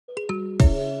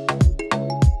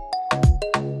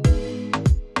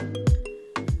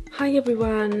Hi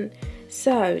everyone!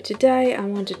 So today I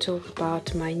want to talk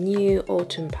about my new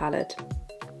autumn palette.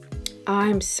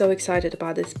 I'm so excited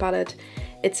about this palette.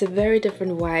 It's a very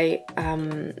different way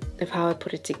of how I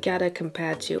put it together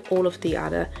compared to all of the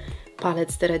other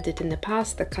palettes that I did in the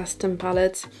past, the custom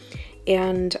palettes.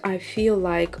 And I feel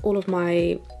like all of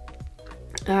my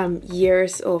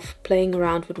years of playing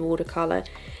around with watercolor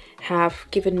have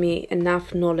given me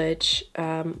enough knowledge,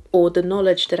 or the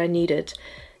knowledge that I needed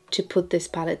to put this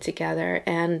palette together,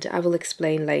 and I will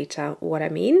explain later what I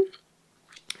mean.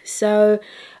 So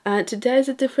today is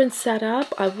a different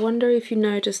setup. I wonder if you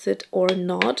noticed it or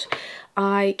not.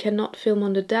 I cannot film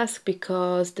on the desk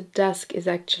because the desk is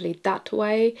actually that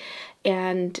way,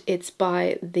 and it's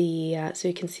by the so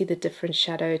you can see the different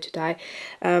shadow today,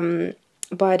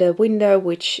 by the window,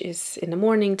 which is in the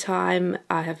morning time.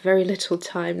 I have very little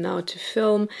time now to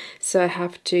film, so I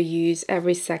have to use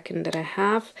every second that I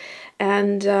have.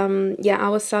 And yeah,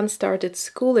 our son started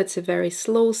school. It's a very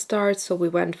slow start, so we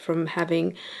went from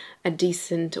having a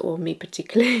decent, or me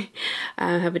particularly,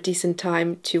 have a decent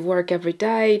time to work every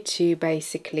day to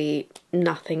basically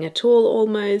nothing at all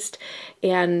almost.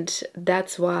 And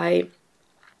that's why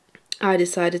I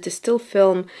decided to still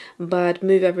film, but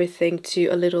move everything to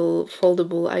a little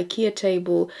foldable IKEA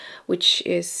table, which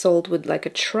is sold with like a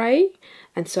tray.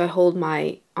 And so I hold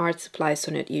my art supplies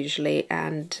on it usually,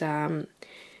 and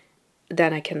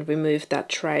then I can remove that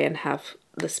tray and have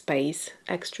the space,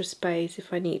 extra space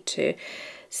if I need to.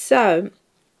 So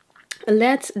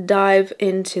let's dive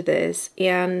into this,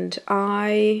 and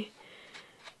I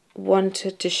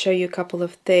wanted to show you a couple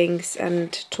of things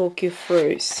and talk you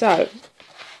through. So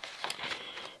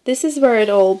this is where it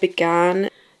all began.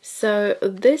 So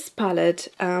this palette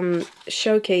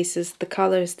showcases the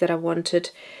colors that I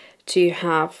wanted to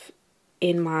have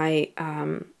in my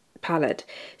palette.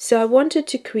 So I wanted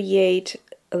to create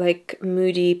like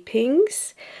moody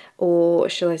pinks, or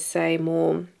shall I say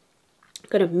more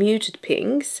kind of muted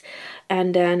pinks,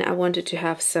 and then I wanted to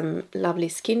have some lovely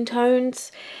skin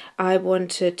tones. I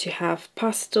wanted to have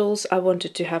pastels, I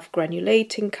wanted to have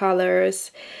granulating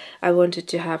colors, I wanted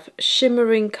to have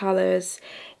shimmering colors,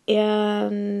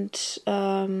 and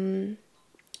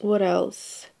what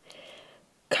else?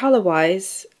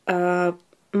 Color-wise,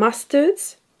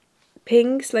 mustards,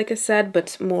 pinks, like I said,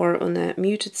 but more on the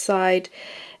muted side,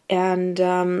 and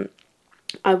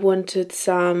I wanted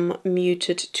some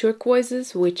muted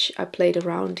turquoises, which I played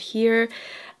around here,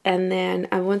 and then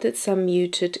I wanted some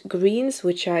muted greens,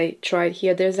 which I tried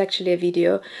here. There's actually a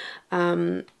video.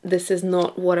 This is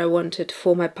not what I wanted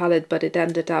for my palette, but it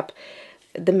ended up,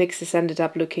 the mixes ended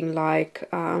up looking like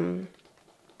Green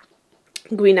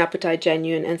Apatite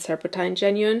Genuine and Serpentine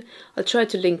Genuine. I'll try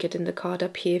to link it in the card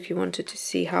up here if you wanted to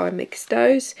see how I mixed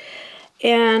those.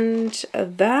 And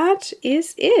that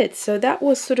is it. So that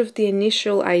was sort of the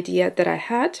initial idea that I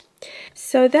had.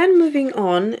 So then moving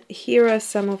on, here are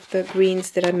some of the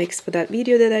greens that I mixed for that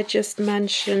video that I just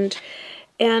mentioned.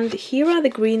 And here are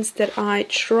the greens that I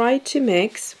tried to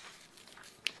mix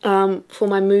for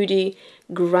my moody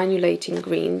granulating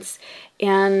greens.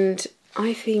 And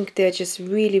I think they're just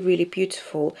really, really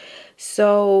beautiful.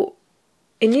 So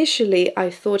initially, I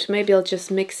thought maybe I'll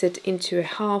just mix it into a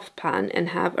half pan and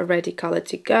have a ready color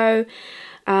to go,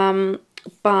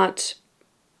 but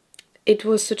it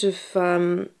was sort of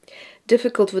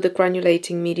difficult with the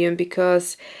granulating medium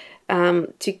because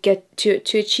to get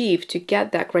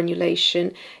that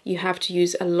granulation, you have to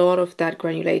use a lot of that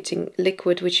granulating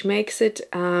liquid, which makes it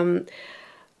a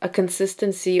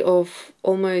consistency of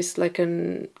almost like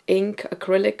an ink,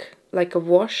 acrylic, like a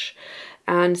wash.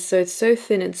 And so it's so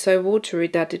thin and so watery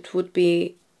that it would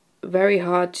be very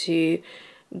hard to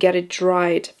get it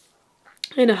dried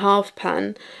in a half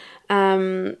pan.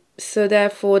 So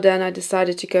therefore then I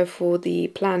decided to go for the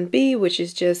plan B, which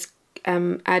is just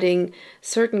adding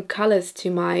certain colors to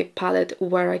my palette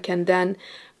where I can then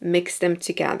mix them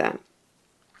together.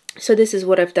 So this is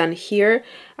what I've done here.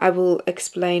 I will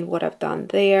explain what I've done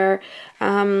there.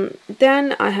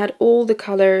 Then I had all the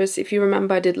colors. If you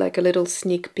remember, I did like a little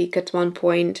sneak peek at one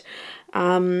point.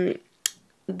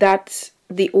 That's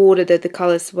the order that the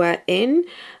colors were in.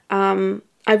 I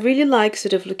really like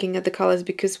sort of looking at the colors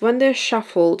because when they're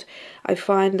shuffled, I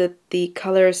find that the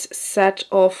colors set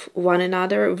off one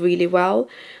another really well,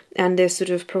 and they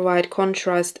sort of provide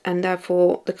contrast, and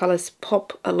therefore the colors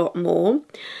pop a lot more.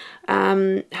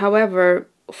 However,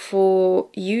 for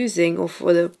using, or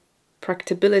for the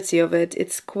practicability of it,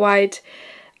 it's quite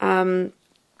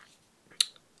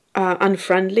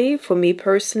unfriendly for me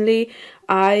personally.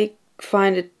 I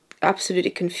find it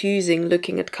absolutely confusing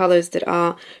looking at colors that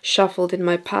are shuffled in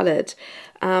my palette,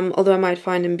 although I might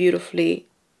find them beautifully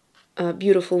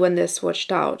beautiful when they're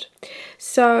swatched out.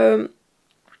 So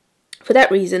for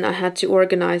that reason I had to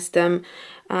organize them,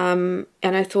 and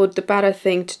I thought the better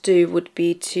thing to do would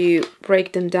be to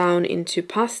break them down into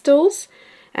pastels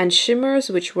and shimmers,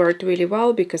 which worked really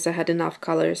well because I had enough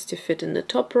colors to fit in the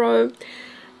top row.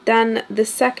 Then the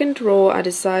second row I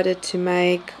decided to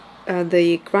make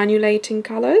the granulating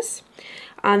colors,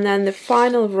 and then the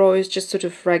final row is just sort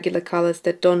of regular colors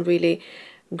that don't really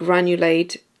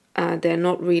granulate. They're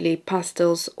not really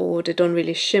pastels, or they don't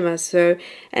really shimmer, so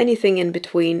anything in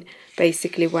between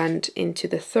basically went into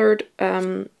the third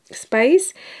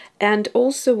space. And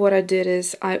also what I did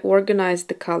is I organized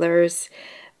the colors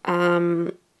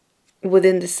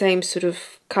within the same sort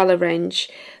of color range,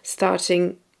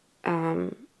 starting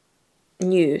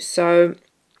new. So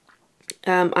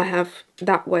I have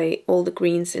that way all the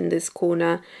greens in this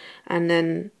corner, and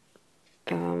then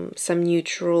some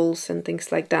neutrals and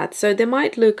things like that. So they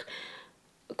might look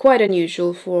quite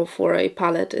unusual for a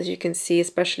palette, as you can see,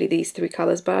 especially these three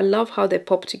colors, but I love how they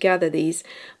pop together, these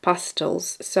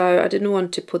pastels. So I didn't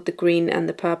want to put the green and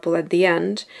the purple at the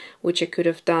end, which I could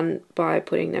have done by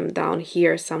putting them down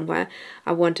here somewhere.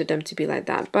 I wanted them to be like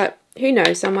that, but who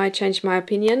knows, I might change my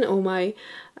opinion or my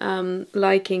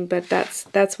liking, but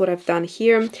that's what I've done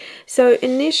here. So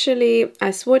initially I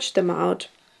swatched them out,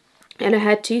 and I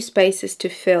had two spaces to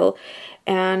fill,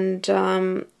 and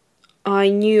I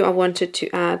knew I wanted to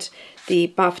add the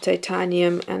buff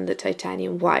titanium and the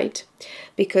titanium white,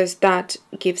 because that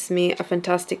gives me a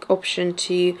fantastic option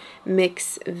to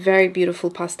mix very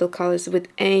beautiful pastel colors with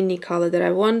any color that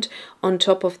I want on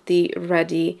top of the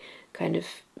ready kind of,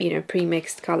 you know,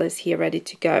 pre-mixed colors here ready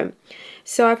to go.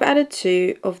 So I've added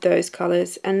two of those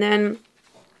colors, and then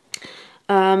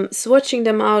swatching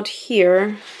them out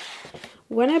here,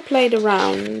 when I played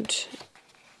around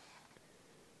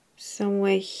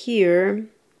somewhere here,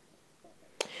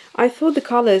 I thought the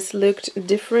colors looked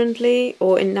differently,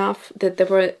 or enough that there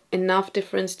were enough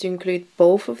difference to include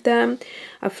both of them.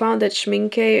 I found that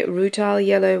Schminke Rutile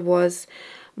Yellow was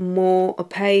more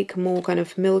opaque, more kind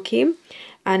of milky,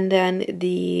 and then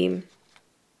the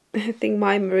I think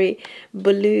Maimeri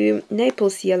Blue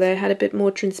Naples Yellow had a bit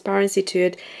more transparency to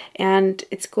it, and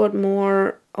it's got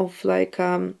more of like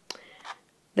a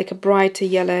brighter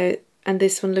yellow, and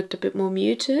this one looked a bit more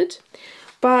muted.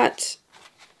 But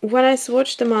when I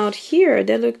swatched them out here,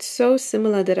 they looked so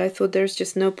similar that I thought there's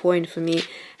just no point for me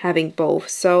having both.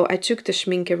 So I took the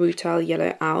Schminke Rutile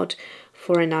Yellow out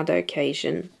for another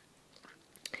occasion.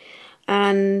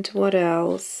 And what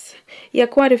else? Yeah,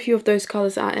 quite a few of those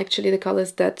colors are actually the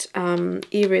colors that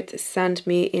Irit sent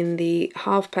me in the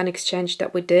half pan exchange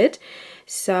that we did.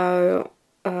 So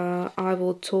I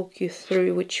will talk you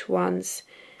through which ones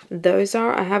those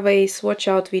are. I have a swatch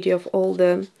out video of all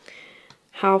the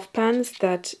half pans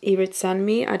that Irit sent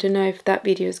me. I don't know if that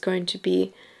video is going to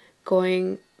be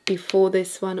going before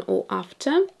this one or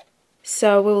after,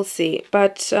 so we'll see.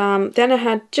 But then I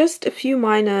had just a few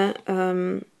minor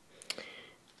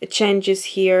changes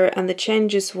here, and the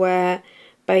changes were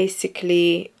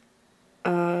basically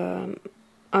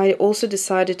I also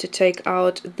decided to take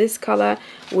out this color,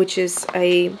 which is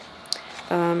a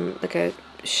like a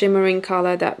shimmering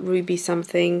color, that ruby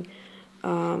something,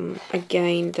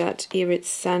 again, that Irit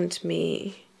sent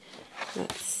me.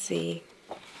 Let's see,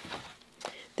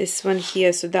 this one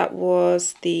here. So that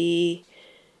was the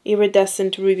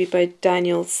Iridescent Ruby by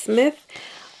Daniel Smith.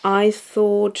 I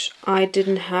thought I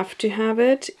didn't have to have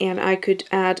it, and I could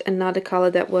add another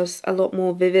color that was a lot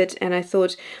more vivid, and I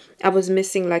thought I was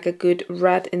missing like a good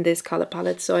red in this color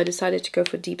palette, so I decided to go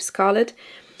for Deep Scarlet,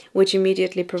 which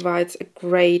immediately provides a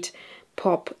great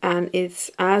pop, and it's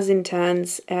as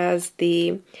intense as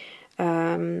the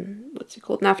what's it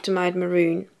called, Naphthalmide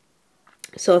Maroon.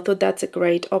 So I thought that's a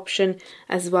great option,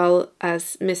 as well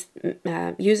as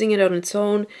using it on its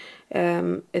own.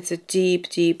 It's a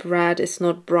deep red. It's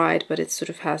not bright, but it sort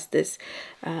of has this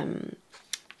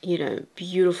you know,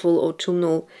 beautiful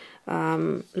autumnal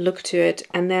look to it.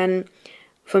 And then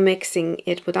for mixing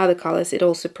it with other colors, it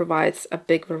also provides a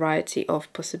big variety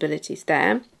of possibilities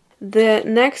there. The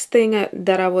next thing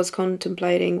that I was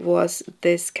contemplating was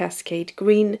this Cascade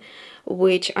Green,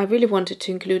 which I really wanted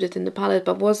to include it in the palette,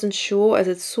 but wasn't sure, as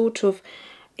it sort of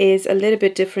is a little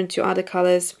bit different to other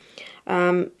colors.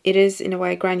 It is in a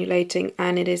way granulating,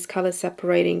 and it is color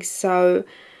separating, so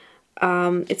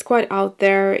it's quite out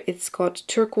there. It's got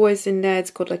turquoise in there, it's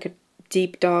got like a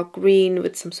deep dark green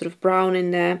with some sort of brown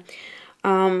in there,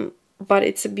 but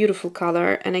it's a beautiful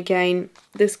color. And again,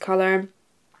 this color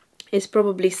is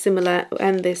probably similar,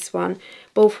 and this one,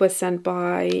 both were sent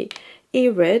by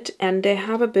Irit, and they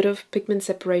have a bit of pigment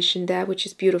separation there, which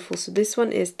is beautiful. So this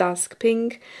one is Dusk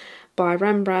Pink by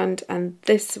Rembrandt, and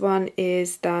this one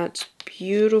is that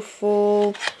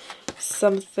beautiful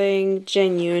something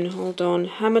genuine, hold on,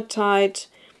 hematite,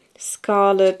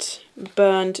 scarlet,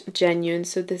 burnt genuine,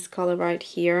 so this color right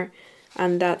here,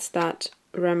 and that's that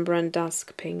Rembrandt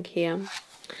dusk pink here.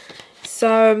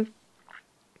 So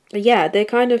yeah, they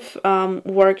kind of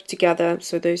work together,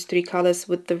 so those three colors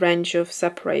with the range of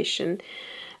separation.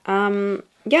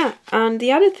 Yeah, and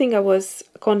the other thing I was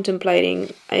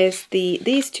contemplating is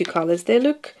these two colors. They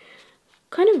look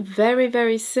kind of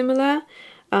very similar.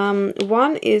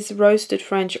 One is Roasted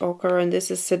French Ochre, and this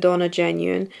is Sedona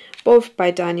Genuine, both by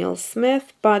Daniel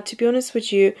Smith, but to be honest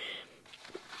with you,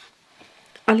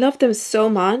 I love them so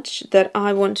much that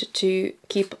I wanted to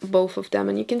keep both of them.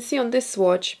 And you can see on this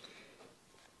swatch,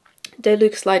 they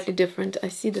look slightly different. I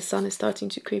see the sun is starting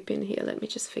to creep in here. Let me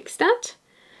just fix that.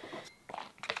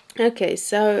 Okay,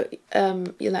 so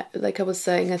you know, like I was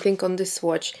saying, I think on this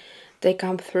swatch they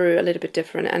come through a little bit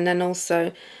different, and then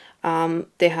also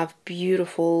they have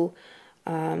beautiful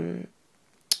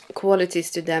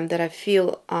qualities to them that I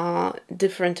feel are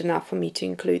different enough for me to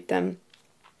include them.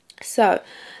 So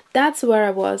that's where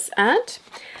I was at,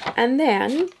 and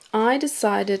then I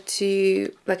decided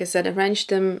to, like I said, arrange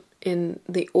them in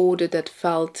the order that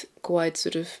felt quite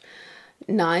sort of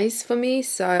nice for me.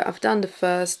 So I've done the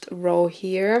first row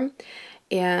here,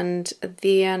 and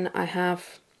then I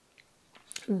have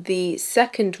the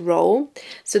second row.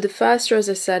 So the first row, as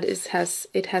I said,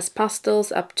 it has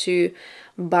pastels up to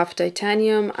buff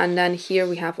titanium, and then here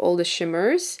we have all the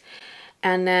shimmers,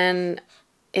 and then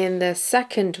in the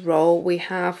second row we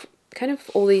have kind of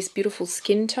all these beautiful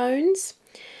skin tones,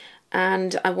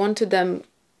 and I wanted them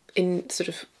in sort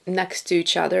of next to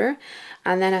each other,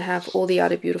 and then I have all the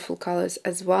other beautiful colors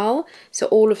as well, so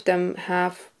all of them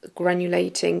have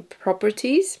granulating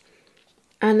properties.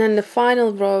 And then the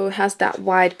final row has that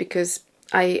white, because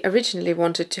I originally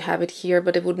wanted to have it here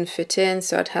but it wouldn't fit in,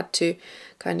 so I'd had to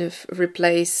kind of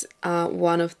replace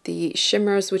one of the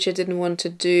shimmers, which I didn't want to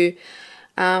do.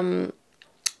 And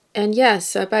yeah,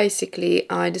 so basically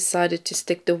I decided to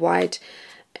stick the white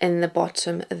in the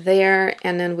bottom there,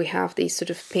 and then we have these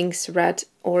sort of pinks, red,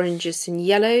 oranges and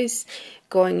yellows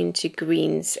going into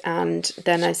greens, and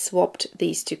then I swapped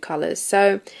these two colors.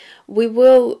 So we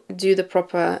will do the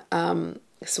proper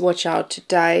swatch out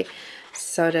today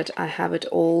so that I have it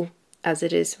all as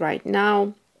it is right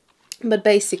now, but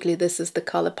basically this is the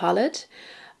color palette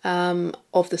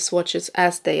of the swatches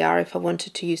as they are if I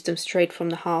wanted to use them straight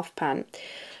from the half pan.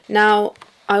 Now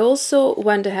I also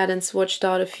went ahead and swatched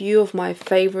out a few of my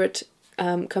favorite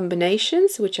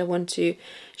combinations, which I want to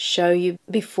show you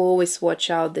before we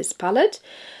swatch out this palette.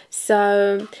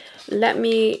 So let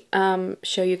me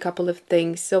show you a couple of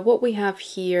things. So what we have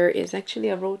here is,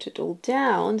 actually I wrote it all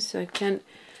down so I can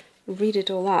read it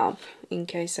all up in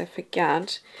case I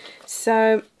forget.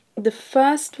 So the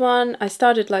first one, I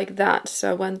started like that,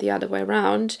 so I went the other way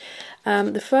around.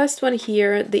 The first one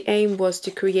here, the aim was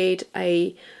to create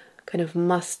a kind of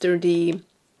mustardy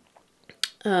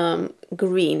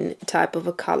green type of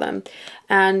a color,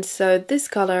 and so this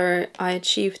color I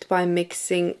achieved by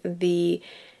mixing the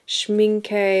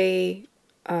Schminke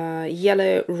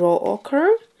yellow raw ochre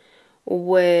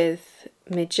with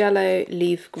Mijello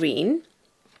leaf green,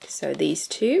 so these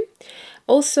two.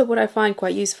 Also what I find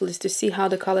quite useful is to see how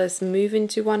the colors move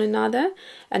into one another,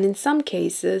 and in some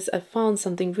cases I found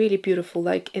something really beautiful,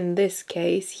 like in this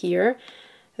case here,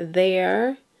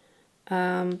 there.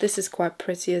 This is quite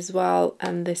pretty as well,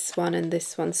 and this one and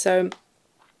this one. So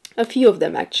a few of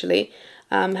them actually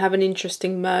have an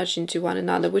interesting merge into one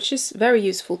another, which is very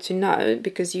useful to know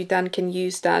because you then can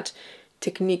use that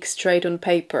technique straight on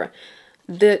paper.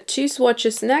 The two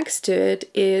swatches next to it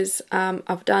is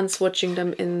I've done swatching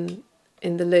them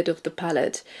in the lid of the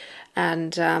palette,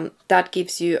 and that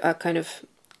gives you a kind of,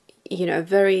 you know,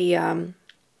 very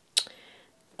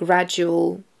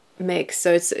gradual mix.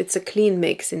 So it's a clean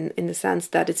mix in the sense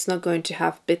that it's not going to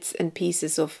have bits and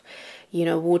pieces of, you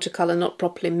know, watercolor not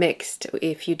properly mixed.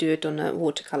 If you do it on a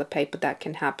watercolor paper, that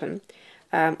can happen.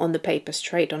 On the paper,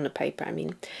 straight on the paper, I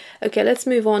mean. Okay, let's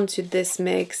move on to this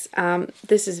mix.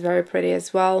 This is very pretty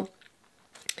as well.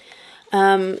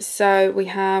 So we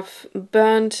have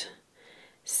burnt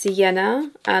sienna,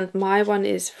 and my one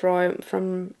is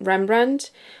from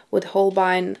Rembrandt with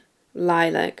Holbein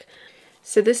Lilac.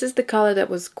 So this is the color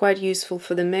that was quite useful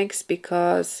for the mix,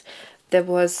 because there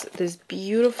was this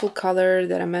beautiful color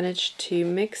that I managed to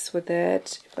mix with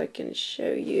it, if I can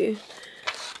show you.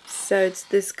 So it's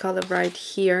this color right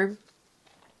here,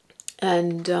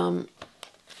 and there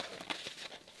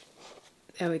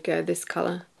we go, this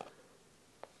color,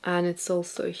 and it's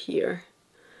also here.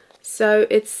 So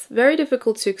it's very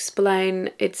difficult to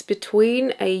explain. It's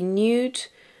between a nude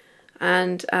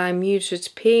and a muted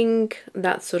pink,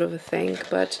 that sort of a thing,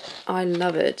 but I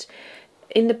love it.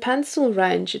 In the pencil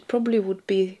range, it probably would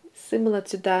be similar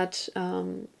to that.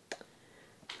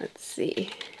 Let's see.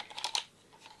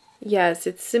 Yes,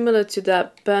 it's similar to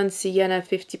that burnt sienna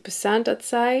 50%, I'd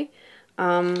say,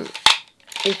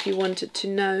 if you wanted to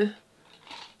know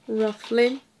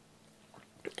roughly.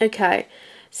 Okay,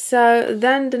 so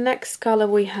then the next color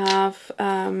we have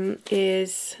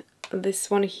is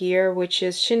this one here, which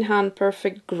is Shinhan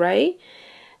Perfect Grey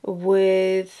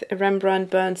with Rembrandt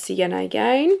Burnt Sienna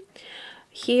again.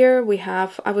 Here we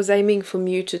have, I was aiming for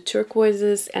muted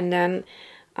turquoises, and then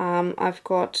I've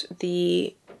got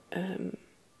the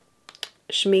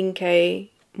Schmincke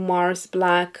Mars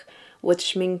Black with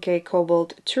Schmincke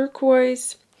Cobalt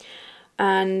Turquoise.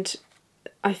 And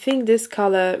I think this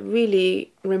color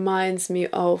really reminds me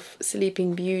of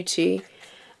Sleeping Beauty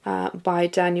by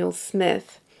Daniel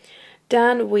Smith.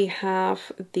 Then we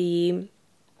have the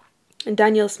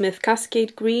Daniel Smith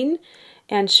Cascade Green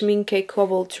and Schmincke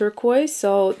Cobalt Turquoise.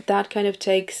 So that kind of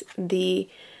takes the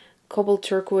Cobalt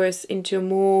Turquoise into a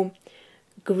more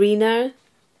greener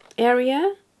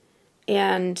area,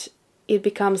 and it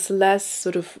becomes less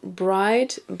sort of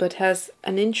bright, but has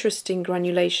an interesting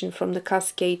granulation from the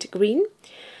Cascade Green.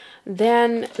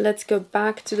 Then let's go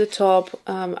back to the top.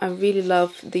 I really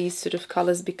love these sort of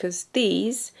colors because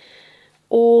these,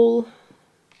 all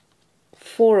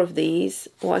four of these,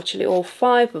 or actually all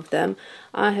five of them,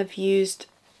 I have used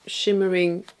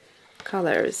shimmering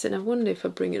colors, and I wonder if I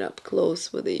bring it up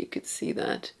close whether you could see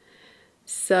that.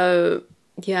 So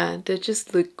yeah, they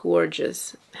just look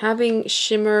gorgeous. Having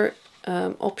shimmer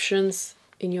options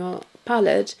in your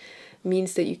palette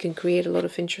means that you can create a lot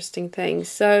of interesting things.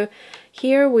 So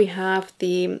here we have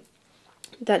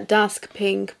that Dusk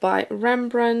Pink by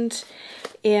Rembrandt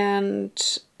and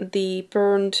the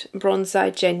Burnt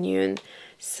Bronzite Genuine.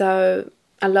 So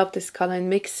I love this color in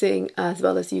mixing as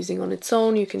well as using on its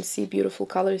own. You can see beautiful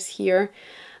colors here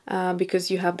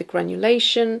because you have the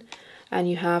granulation and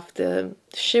you have the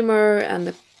shimmer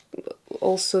and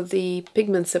also the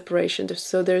pigment separation.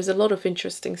 So there's a lot of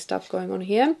interesting stuff going on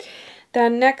here.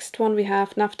 Then next one we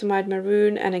have Naphthalmide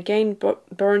Maroon, and again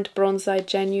Burnt Bronzite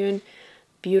Genuine,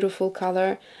 beautiful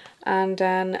color. And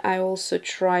then I also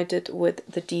tried it with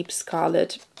the Deep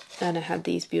Scarlet, and I had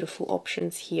these beautiful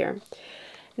options here.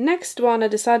 Next one, I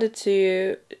decided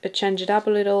to change it up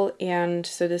a little, and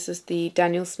so this is the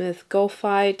Daniel Smith Go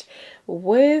Fight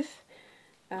with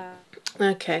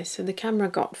okay, so the camera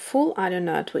got full, I don't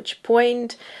know at which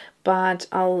point, but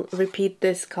I'll repeat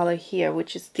this color here,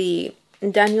 which is the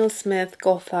Daniel Smith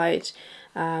Gothite,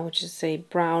 which is a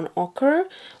brown ochre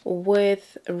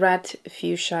with red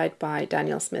fuchsite by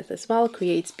Daniel Smith as well.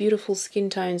 Creates beautiful skin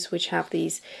tones which have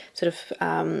these sort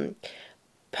of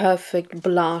perfect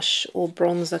blush or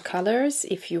bronzer colors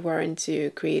if you were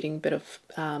into creating a bit of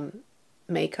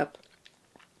makeup.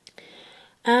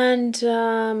 And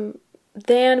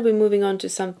then we're moving on to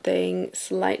something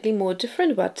slightly more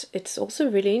different, but it's also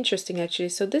really interesting actually.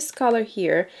 So this color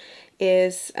here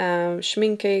is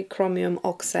Schmincke Chromium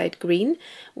Oxide Green,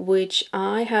 which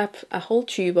I have a whole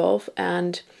tube of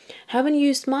and haven't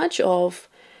used much of,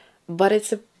 but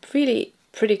it's a really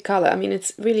pretty color. I mean,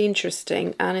 it's really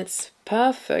interesting, and it's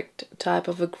perfect type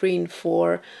of a green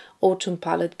for autumn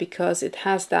palette because it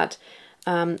has that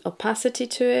opacity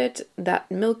to it, that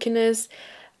milkiness,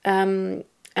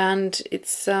 and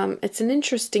it's an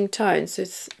interesting tone. So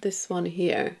it's this one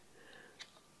here.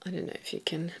 I don't know if you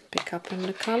can pick up on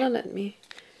the color. Let me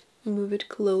move it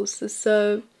closer.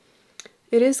 So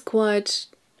it is quite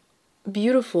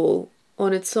beautiful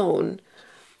on its own,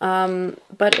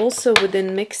 but also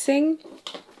within mixing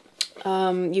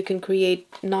you can create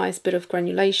nice bit of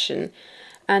granulation.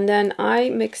 And then I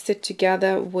mixed it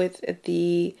together with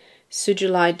the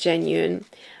Sugilite Genuine,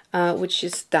 which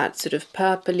is that sort of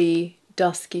purpley,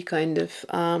 dusky kind of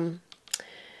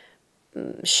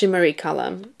shimmery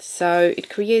color. So it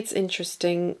creates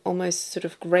interesting, almost sort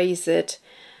of grays it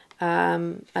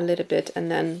a little bit, and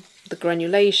then the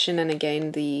granulation and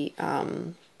again the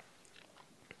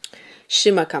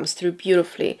shimmer comes through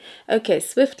beautifully. Okay,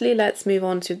 swiftly let's move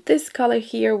on to this color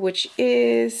here, which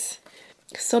is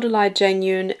Sodalite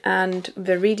Genuine and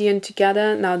Viridian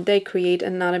together. Now they create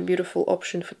another beautiful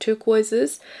option for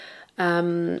turquoises,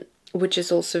 which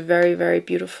is also very, very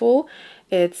beautiful.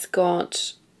 It's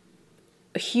got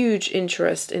a huge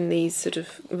interest in these sort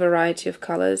of variety of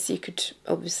colors. You could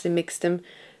obviously mix them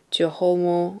to a whole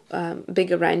more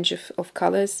bigger range of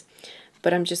colors,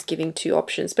 but I'm just giving two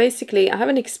options. Basically, I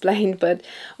haven't explained, but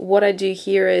what I do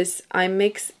here is I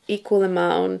mix equal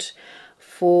amount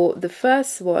for the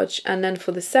first swatch, and then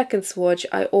for the second swatch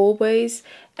I always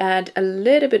add a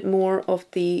little bit more of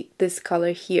this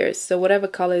color here. So whatever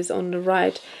color is on the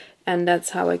right, and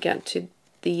that's how I get to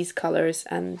these colors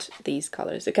and these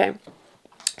colors. Okay,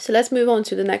 so let's move on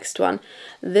to the next one.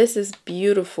 This is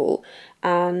beautiful,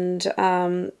 and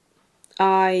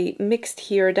I mixed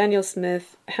here Daniel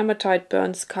Smith Hematite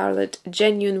Burnt Scarlet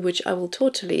Genuine, which I will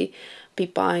totally be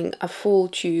buying a full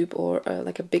tube or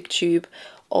like a big tube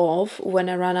of when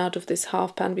I run out of this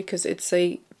half pan, because it's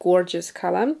a gorgeous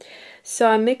color. So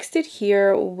I mixed it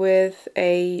here with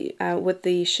the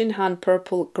Shinhan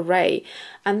Purple Grey,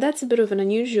 and that's a bit of an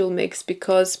unusual mix,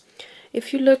 because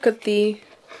if you look at the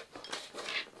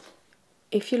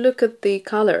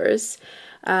colors,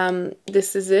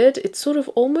 this is it. It sort of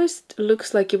almost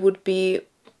looks like it would be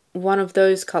one of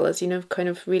those colors, you know, kind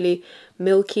of really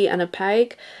milky and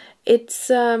opaque. It's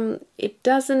it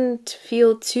doesn't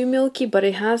feel too milky, but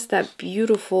it has that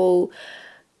beautiful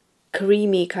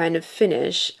creamy kind of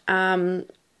finish.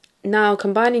 Now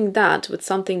combining that with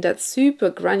something that's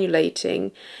super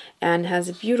granulating and has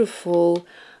a beautiful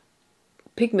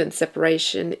pigment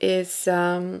separation is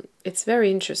it's very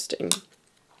interesting.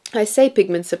 I say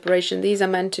pigment separation, these are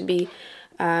meant to be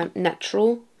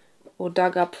natural or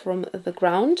dug up from the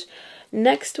ground.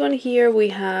 Next one here we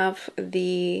have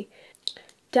the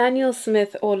Daniel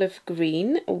Smith Olive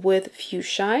Green with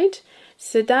Fuchsite.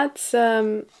 So that's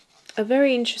a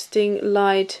very interesting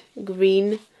light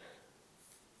green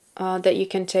that you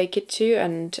can take it to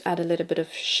and add a little bit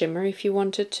of shimmer if you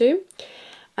wanted to.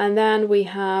 And then we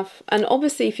have, and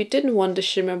obviously if you didn't want the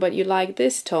shimmer but you like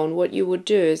this tone, what you would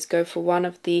do is go for one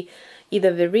of the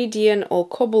either Viridian or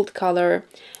Cobalt color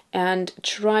and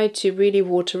try to really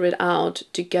water it out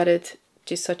to get it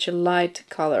to such a light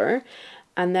color.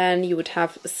 And then you would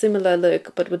have a similar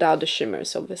look but without the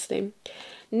shimmers, obviously.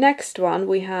 Next one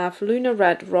we have Lunar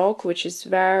Red Rock, which is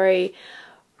very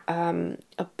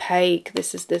opaque.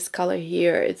 This is this color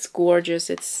here. It's gorgeous.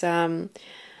 It's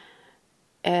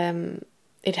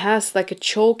it has like a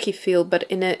chalky feel, but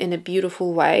in a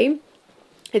beautiful way.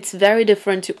 It's very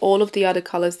different to all of the other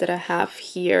colors that I have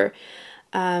here,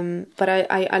 but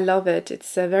I love it.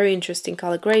 It's a very interesting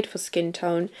color, great for skin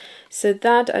tone. So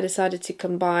that I decided to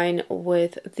combine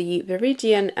with the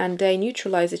Viridian, and they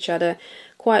neutralize each other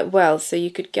quite well. So you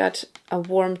could get a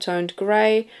warm toned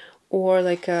gray or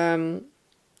like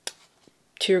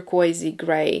turquoisey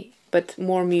gray, but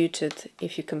more muted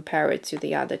if you compare it to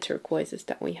the other turquoises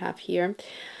that we have here.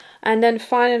 And then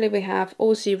finally we have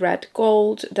Aussie Red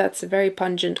Gold. That's a very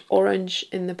pungent orange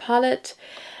in the palette,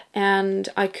 and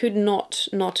I could not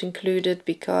include it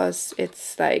because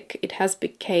it's like it has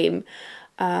become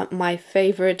my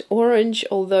favorite orange,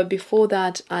 although before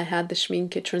that I had the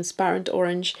Schmincke Transparent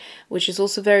Orange, which is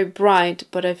also very bright,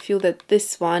 but I feel that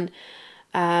this one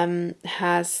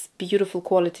has beautiful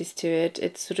qualities to it.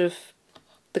 It's sort of,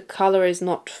 the color is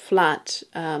not flat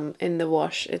in the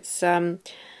wash. It's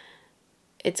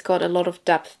got a lot of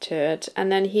depth to it.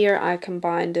 And then here I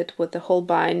combined it with the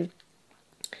Holbein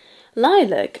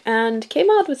Lilac and came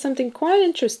out with something quite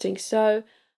interesting. So